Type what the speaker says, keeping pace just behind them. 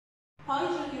Hi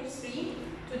Junior 3.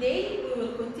 Today we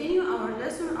will continue our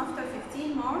lesson after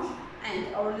 15 March,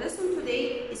 and our lesson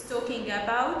today is talking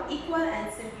about equal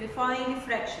and simplifying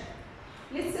fraction.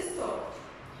 Let's start.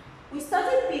 We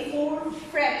studied before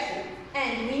fraction,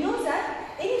 and we know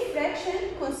that any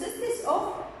fraction consists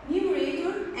of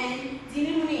numerator and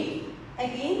denominator.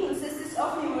 Again, consists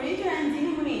of numerator and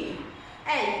denominator.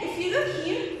 And if you look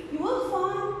here, you will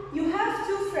find you have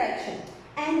two fractions,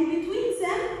 and between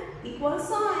them equal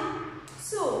sign.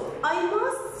 So I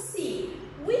must see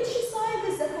which side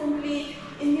is the complete,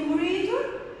 in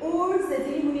numerator or the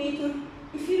denominator.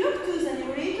 If you look to the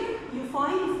numerator, you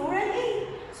find 4 and 8,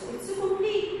 so it's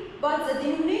complete. But the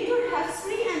denominator has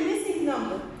 3 and missing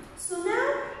number. So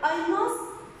now I must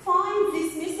find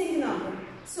this missing number.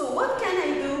 So what can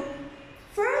I do?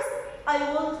 First,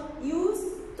 I will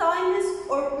use times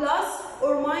or plus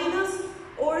or minus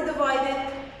or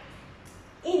divided.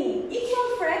 In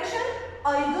equal fraction,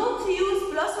 I don't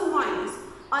use plus or minus.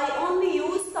 I only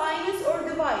use times or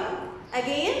divided.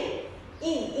 Again,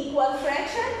 in equal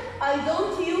fraction, I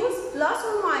don't use plus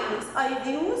or minus. I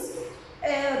use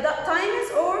the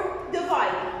times or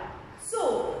divided.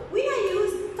 So, when I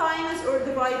use times or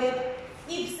divided,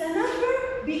 if the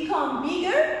number becomes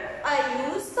bigger,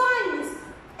 I use times.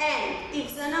 And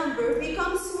if the number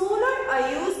becomes smaller,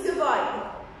 I use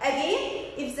divided. Again,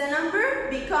 if the number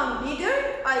becomes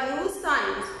bigger, I use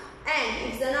times.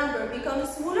 And if the number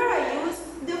becomes smaller, I use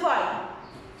divide.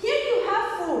 Here you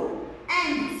have 4,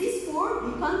 and this 4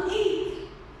 becomes 8.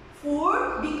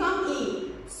 4 becomes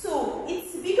 8. So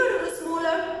it's bigger or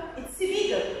smaller? It's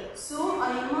bigger. So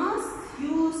I must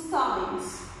use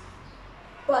times.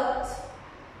 But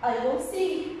I will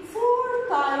say 4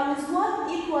 times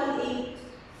what equal 8?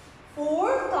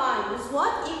 4 times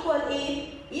what equal 8?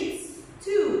 It's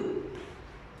 2.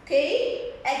 Okay?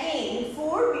 Again,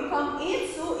 4 becomes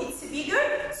 8, so it's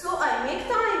bigger, so I make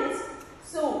times.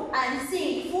 So I'm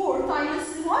saying 4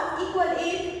 times what equal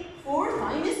 8? 4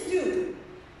 times 2.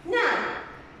 Now,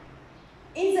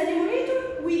 in the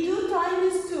numerator, we do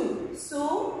times 2.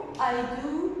 So I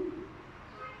do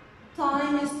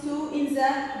times 2 in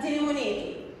the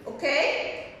denominator.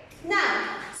 Okay?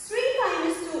 Now, 3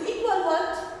 times 2 equal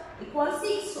what? Equal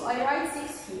 6. So I write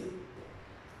 6 here.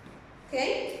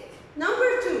 Okay?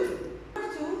 Number 2.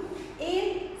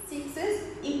 8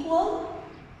 sixes equal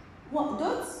what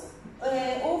dots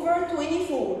over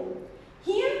 24.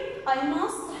 Here I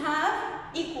must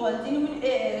have equal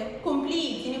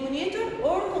complete denominator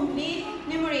or complete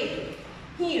numerator.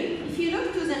 Here, if you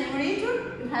look to the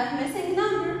numerator, you have missing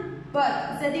number,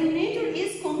 but the denominator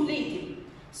is completed.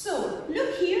 So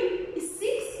look here,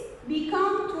 6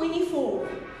 become 24.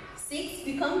 6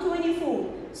 become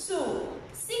 24. So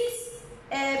 6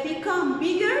 become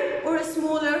bigger or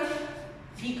smaller?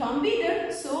 Become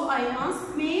bigger, so I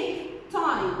must make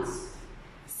times.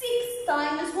 6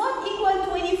 times what equal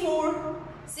 24?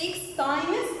 6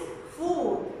 times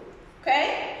 4.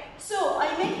 Okay? So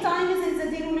I make times in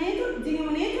the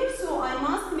denominator, so I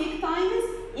must make times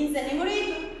in the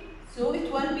numerator. So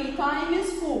it will be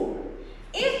times 4.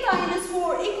 8 times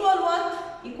 4 equal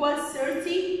what? Equals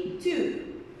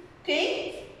 32.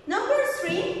 Okay? Number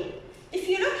 3, if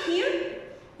you look here,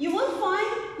 you will find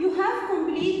you have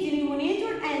complete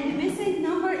denominator and missing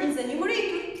number in the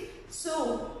numerator.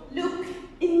 So, look,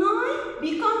 in 9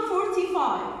 become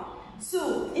 45.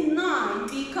 So, in 9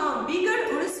 become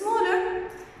bigger or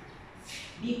smaller?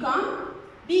 Become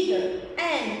bigger.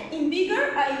 And in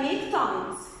bigger, I make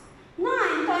times. 9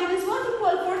 times what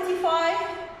equal 45?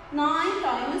 9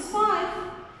 times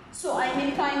 5. So, I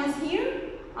make times here.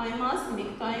 I must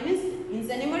make times in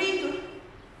the numerator.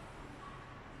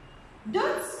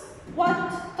 Dots,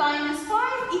 what times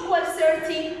 5 equals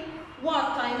 30?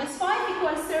 What times 5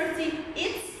 equals 30?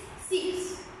 It's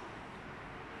 6.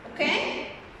 Okay?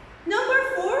 Number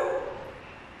 4,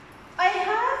 I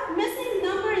have missing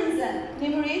number in the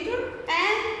numerator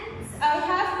and I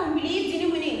have complete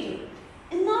denominator.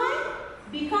 9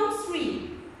 becomes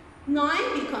 3.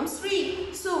 9 becomes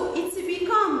 3. So it's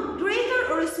become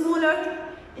greater or smaller?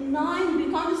 9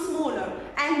 becomes smaller.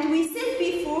 And we said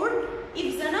before,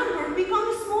 if the number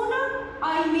becomes smaller,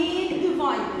 I make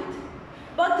divided.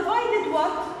 But divided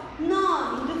what?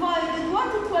 9 divided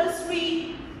what equals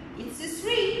 3? It's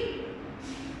 3.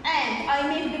 And I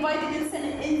make divided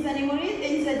in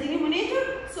the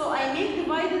denominator, so I make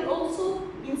divided also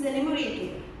in the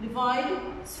numerator. Divide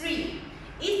 3.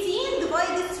 18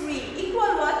 divided 3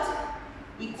 equal what?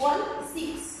 Equal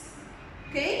 6.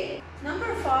 Okay?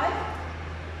 Number 5,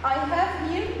 I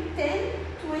have here 10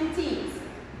 20s.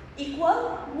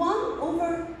 Equal 1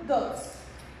 over dots.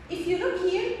 If you look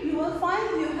here, you will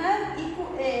find you have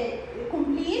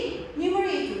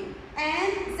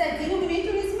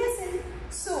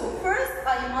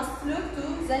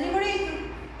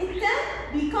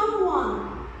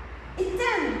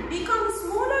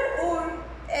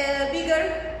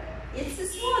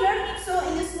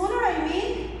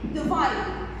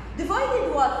divided.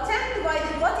 Divided what? 10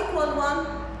 divided what equal 1?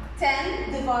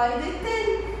 10 divided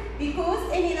 10.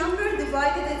 Because any number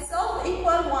divided itself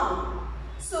equal 1.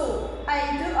 So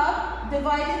I do up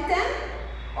divided 10.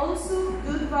 Also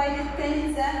do divided 10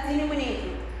 in the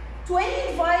denominator.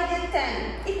 20 divided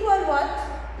 10 equal what?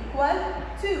 Equal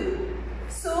 2.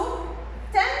 So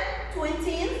 10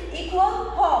 20th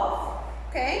equal half.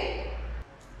 Okay?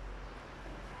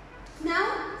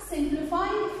 Now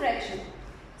simplifying fraction.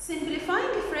 Simplifying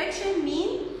a fraction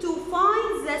means to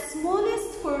find the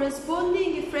smallest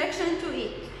corresponding fraction to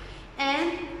it.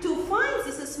 And to find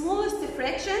this smallest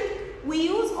fraction, we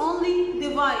use only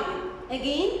dividing.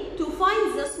 Again, to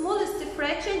find the smallest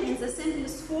fraction in the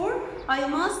simplest form, I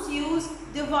must use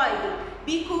dividing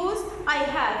because I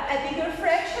have a bigger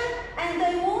fraction and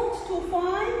I want to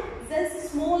find the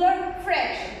smaller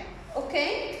fraction.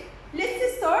 Okay?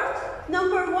 Let's start.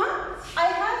 Number 1, I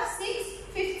have 6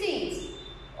 15ths.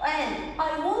 And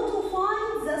I want to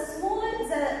find the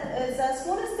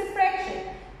smallest fraction,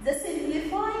 the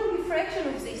simplifying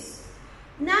fraction of this.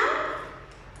 Now,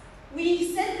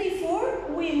 we said before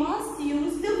we must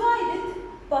use divided,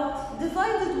 but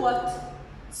divided what?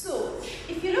 So,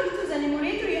 if you look to the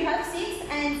numerator you have 6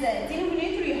 and the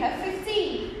denominator you have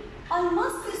 15. I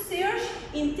must search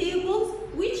in tables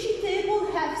which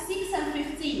table have 6 and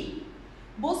 15.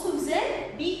 Both of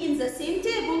them be in the same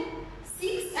table,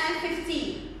 6 and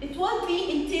 15. It will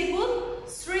be in table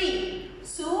 3.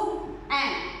 So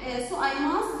I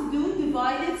must do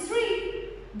divided 3.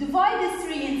 Divided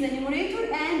 3 in the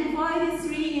numerator and divided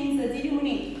 3 in the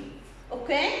denominator.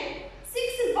 Okay?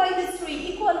 6 divided 3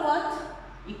 equal what?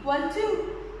 Equal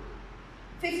 2.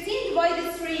 15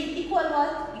 divided 3 equal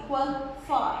what? Equal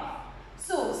 5.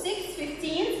 So 6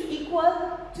 15ths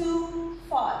equal 2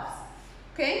 5s.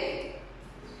 Okay?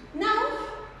 Now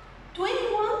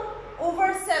 21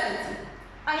 over 70.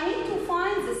 I need to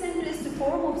find the simplest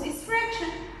form of this fraction.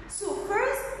 So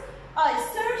first, I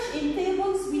search in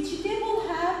tables which table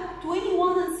have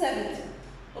 21 and 70.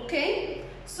 Okay?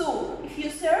 So if you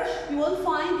search, you will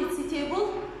find it's a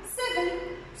table 7.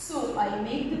 So I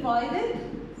make divided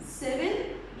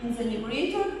 7 in the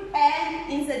numerator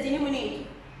and in the denominator.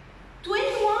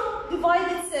 21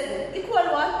 divided 7 equal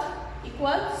what?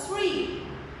 Equal 3.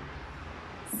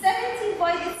 70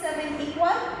 divided 7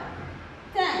 equal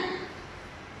 10.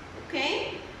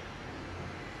 Okay?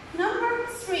 Number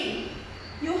 3.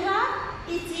 You have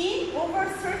 18 over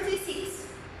 36.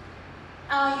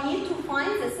 I need to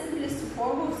find the simplest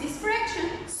form of this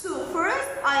fraction. So first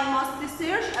I must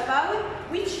search about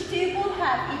which table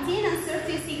have 18 and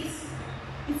 36.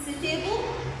 It's the table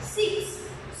 6.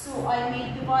 So I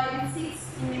make divided 6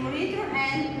 in numerator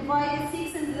and divided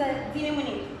 6 in the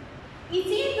denominator.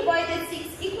 18 divided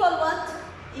 6 equal what?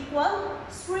 Equal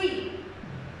 3.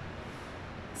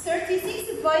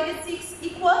 36 divided 6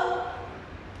 equal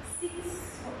 6.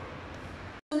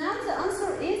 So now the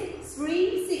answer is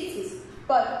 3 sixes.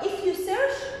 But if you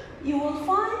search, you will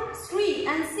find 3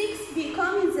 and 6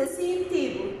 become in the same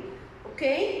table.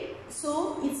 Okay?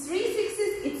 So it's 3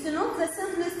 sixes. It's not the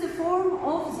simplest form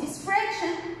of this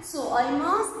fraction. So I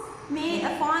must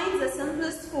find the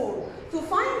simplest form. To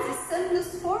find the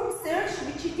simplest form, search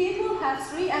which table have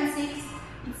 3 and 6.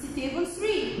 It's table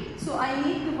 3. So I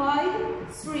need to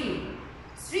divide 3.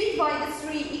 3 divided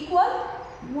 3 equal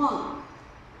 1.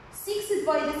 6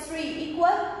 divided 3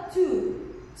 equal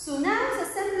 2. So now the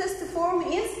simplest form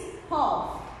is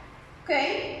half.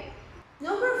 Okay?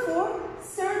 Number 4,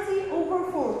 30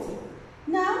 over 40.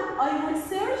 Now I will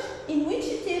search in which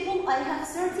table I have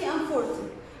 30 and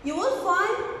 40. You will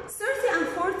find 30 and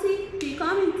 40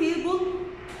 become in table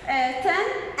 10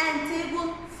 and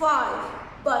table 5.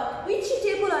 But which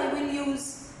table I will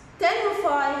use? 10 or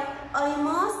 5? I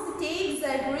must take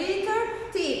the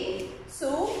greater table.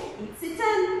 So it's a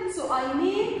 10. So I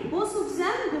make both of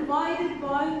them divided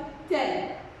by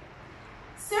 10.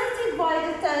 30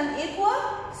 divided 10 equal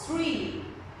 3.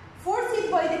 40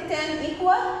 divided 10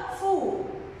 equal 4.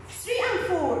 3 and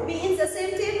 4 be in the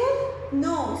same table?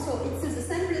 No. So it's the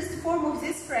simplest form of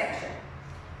this fraction.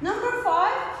 Number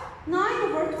 5, 9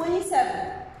 over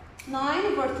 27. 9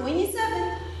 over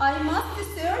 27. I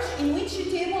must search in which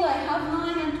table I have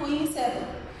 9 and 27.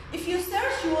 If you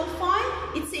search, you will find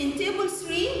it's in table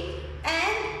 3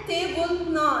 and table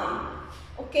 9.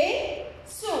 Okay?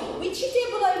 So, which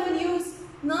table I will use?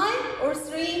 9 or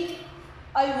 3?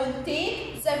 I will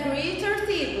take the greater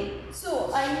table.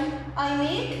 So, I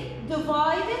make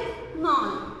divided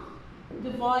 9.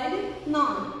 Divided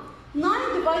 9.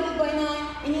 9 divided by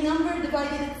 9, any number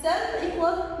divided itself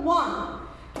equal 1.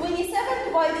 27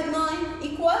 divided 9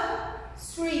 equal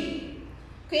 3.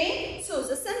 Okay, so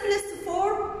the simplest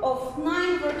form of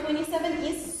 9 over 27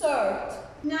 is third.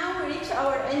 Now we reach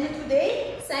our end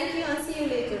today. Thank you and